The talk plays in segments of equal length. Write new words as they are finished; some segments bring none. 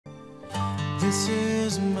This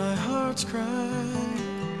is my heart's cry.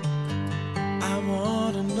 I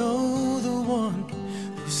want to know the one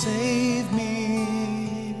who saved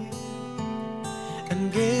me and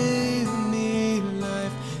gave me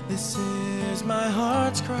life. This is my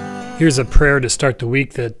heart's cry. Here's a prayer to start the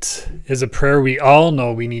week that is a prayer we all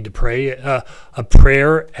know we need to pray, a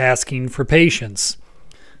prayer asking for patience.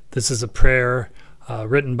 This is a prayer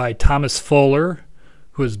written by Thomas Fuller,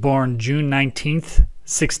 who was born June 19th,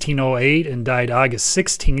 1608 and died August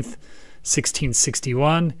 16th,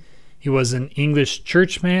 1661. He was an English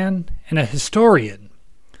churchman and a historian.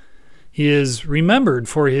 He is remembered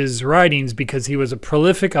for his writings because he was a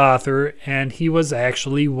prolific author, and he was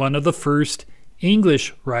actually one of the first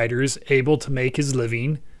English writers able to make his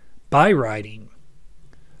living by writing.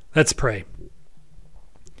 Let's pray.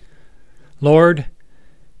 Lord,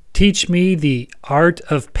 teach me the art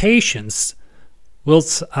of patience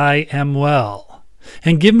whilst I am well,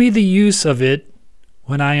 and give me the use of it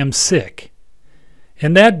when I am sick.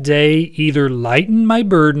 And that day either lighten my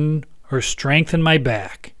burden or strengthen my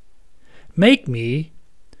back. Make me,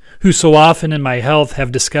 who so often in my health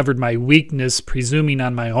have discovered my weakness, presuming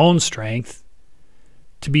on my own strength,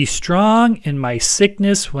 to be strong in my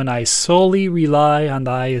sickness when I solely rely on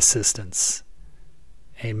thy assistance.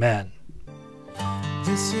 Amen.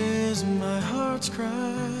 This is my heart's cry.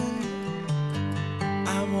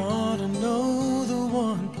 I want to know the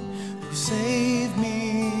one who saved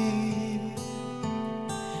me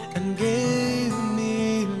and gave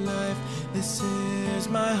me life. This is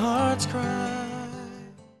my heart's cry.